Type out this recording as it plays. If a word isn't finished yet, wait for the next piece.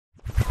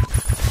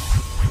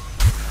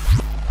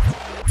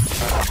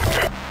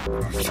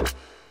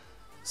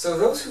So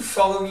those who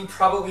follow me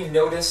probably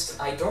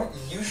noticed I don't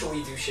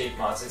usually do shape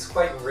mods, it's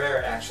quite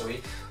rare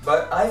actually,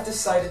 but I've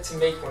decided to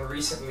make one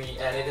recently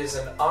and it is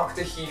an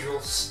Octahedron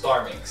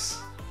Starminx.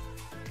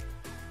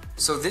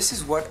 So this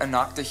is what an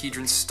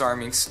Octahedron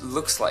Starminx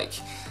looks like.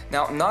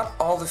 Now, not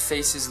all the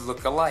faces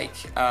look alike,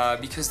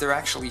 because they're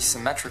actually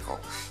symmetrical.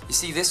 You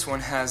see, this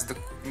one has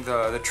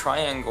the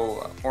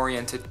triangle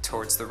oriented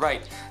towards the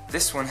right,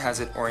 this one has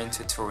it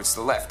oriented towards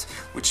the left,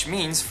 which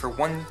means for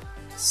one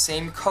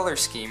same color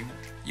scheme,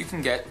 you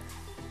can get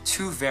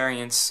two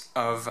variants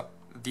of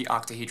the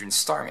Octahedron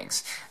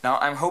Starminx. Now,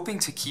 I'm hoping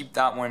to keep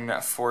that one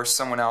for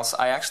someone else.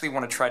 I actually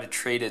want to try to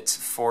trade it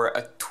for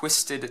a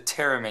twisted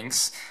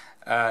Terraminx.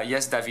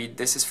 Yes, David,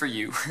 this is for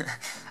you.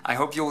 I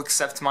hope you'll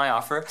accept my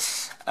offer.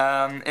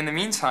 In the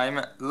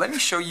meantime, let me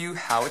show you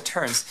how it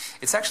turns.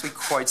 It's actually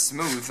quite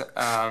smooth.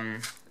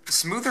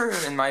 Smoother,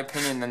 in my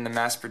opinion, than the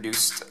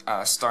mass-produced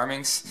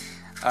Starminx.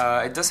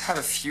 It does have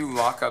a few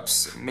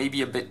lockups,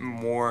 maybe a bit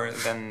more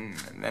than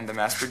the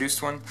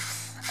mass-produced one.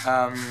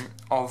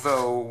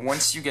 Although,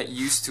 once you get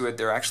used to it,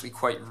 they're actually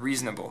quite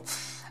reasonable.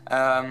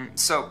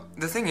 So,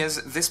 the thing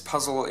is, this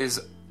puzzle is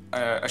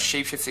a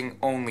shape-shifting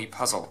only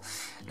puzzle.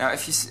 Now,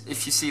 if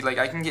you see, like,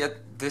 I can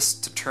get this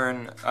to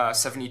turn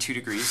 72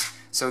 degrees,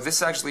 so this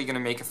is actually going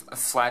to make a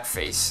flat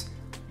face,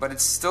 but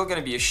it's still going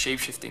to be a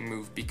shape-shifting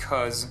move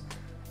because,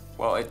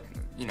 well, it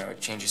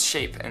changes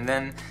shape. And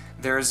then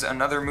there's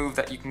another move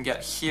that you can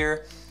get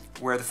here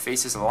where the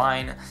faces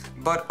align,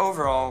 but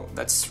overall,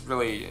 that's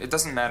really, it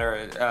doesn't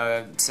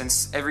matter,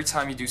 since every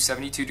time you do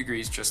 72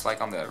 degrees, just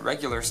like on the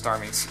regular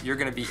Starminx, you're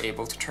going to be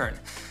able to turn.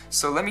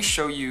 So let me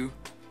show you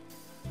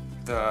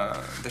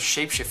the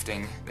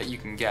shape-shifting that you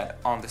can get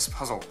on this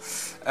puzzle.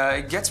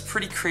 It gets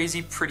pretty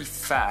crazy pretty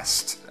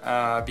fast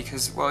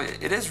because, well,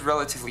 it is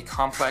relatively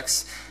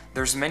complex.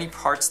 There's many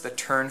parts that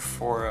turn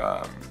for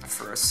a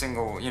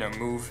single,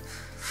 move.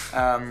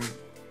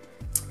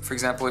 For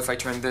example, if I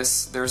turn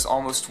this, there's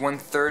almost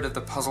 1/3 of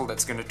the puzzle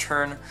that's going to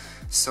turn,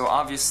 so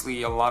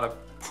obviously a lot of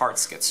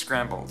parts get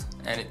scrambled,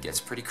 and it gets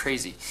pretty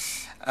crazy.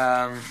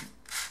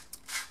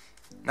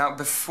 Now,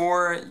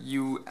 before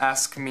you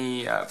ask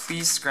me,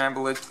 please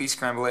scramble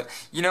it,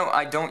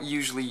 I don't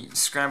usually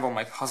scramble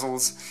my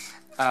puzzles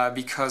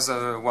because,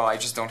 well, I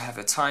just don't have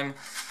the time.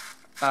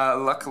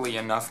 Luckily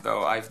enough,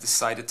 though, I've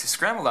decided to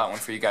scramble that one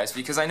for you guys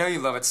because I know you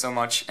love it so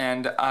much,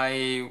 and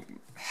I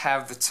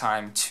have the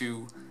time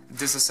to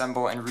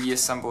disassemble and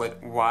reassemble it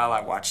while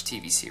I watch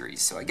TV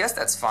series, so I guess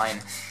that's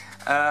fine.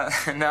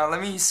 Now,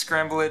 let me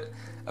scramble it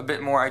a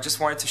bit more. I just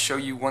wanted to show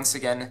you once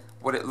again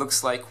what it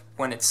looks like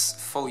when it's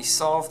fully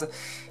solved,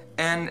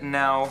 and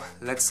now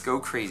let's go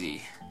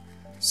crazy.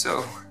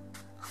 So,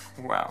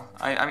 wow,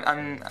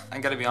 I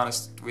gotta be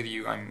honest with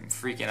you, I'm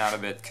freaking out a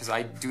bit because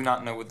I do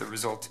not know what the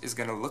result is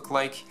gonna look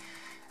like,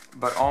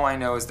 but all I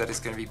know is that it's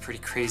gonna be pretty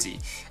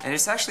crazy, and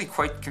it's actually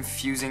quite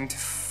confusing to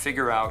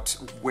figure out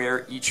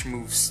where each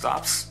move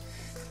stops.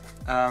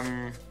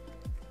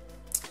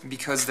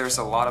 Because there's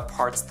a lot of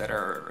parts that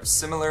are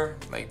similar,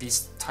 like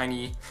these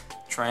tiny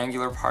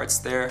triangular parts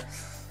there.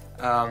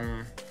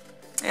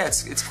 Yeah,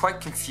 it's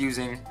quite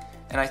confusing,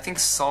 and I think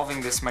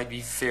solving this might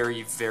be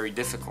very, very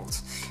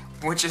difficult,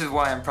 which is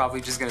why I'm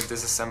probably just gonna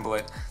disassemble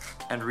it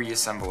and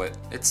reassemble it.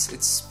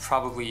 It's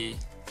probably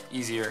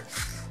easier.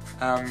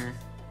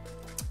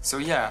 So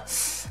yeah,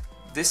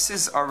 this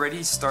is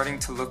already starting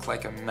to look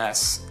like a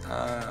mess.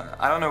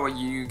 I don't know what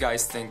you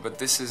guys think, but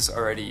this is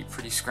already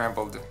pretty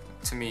scrambled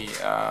to me.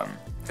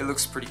 It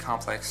looks pretty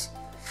complex,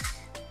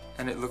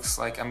 and it looks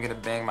like I'm gonna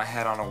bang my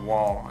head on a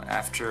wall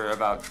after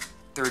about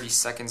 30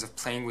 seconds of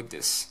playing with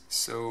this.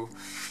 So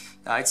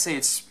I'd say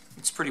it's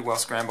pretty well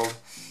scrambled.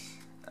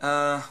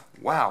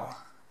 Wow,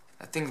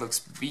 that thing looks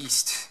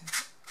beast.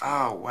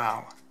 Oh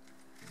wow.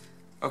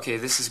 Okay,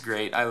 this is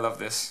great. I love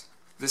this.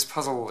 This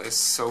puzzle is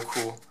so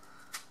cool.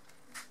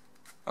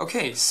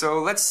 Okay,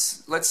 so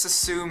let's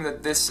assume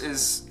that this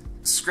is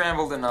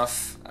scrambled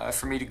enough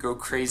for me to go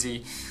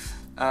crazy.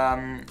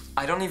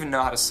 I don't even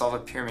know how to solve a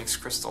Pyramix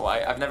crystal.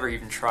 I've never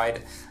even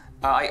tried.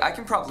 I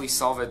can probably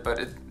solve it,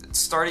 but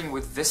starting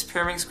with this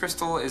Pyramix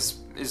crystal is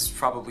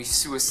probably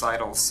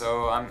suicidal,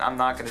 so I'm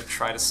not going to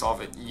try to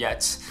solve it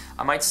yet.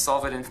 I might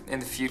solve it in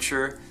the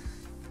future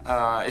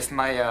if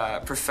my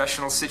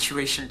professional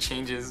situation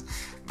changes,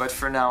 but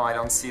for now I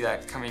don't see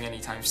that coming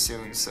anytime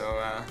soon, so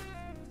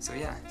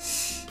yeah.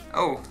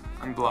 Oh,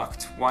 I'm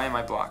blocked. Why am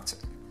I blocked?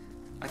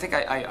 I think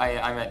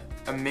I'm at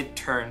a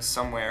mid-turn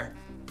somewhere.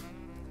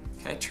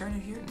 Can I turn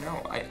it here?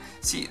 No,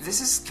 see,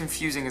 this is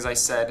confusing, as I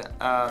said.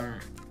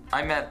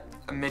 I'm at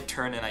a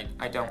mid-turn and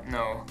I don't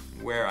know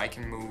where I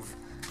can move.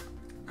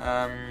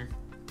 I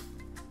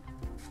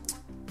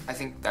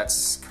think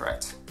that's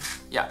correct.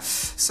 Yeah,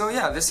 so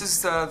yeah, this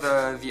is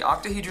the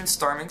Octahedron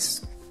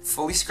Starminx,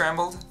 fully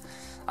scrambled.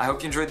 I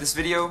hope you enjoyed this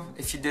video.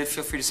 If you did,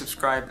 feel free to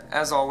subscribe,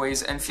 as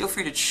always, and feel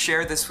free to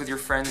share this with your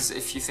friends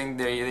if you think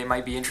they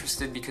might be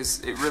interested, because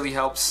it really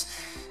helps.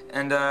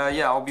 And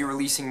yeah, I'll be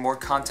releasing more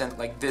content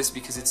like this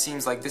because it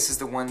seems like this is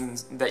the one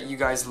that you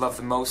guys love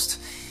the most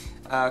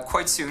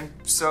quite soon.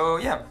 So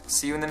yeah,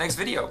 see you in the next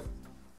video.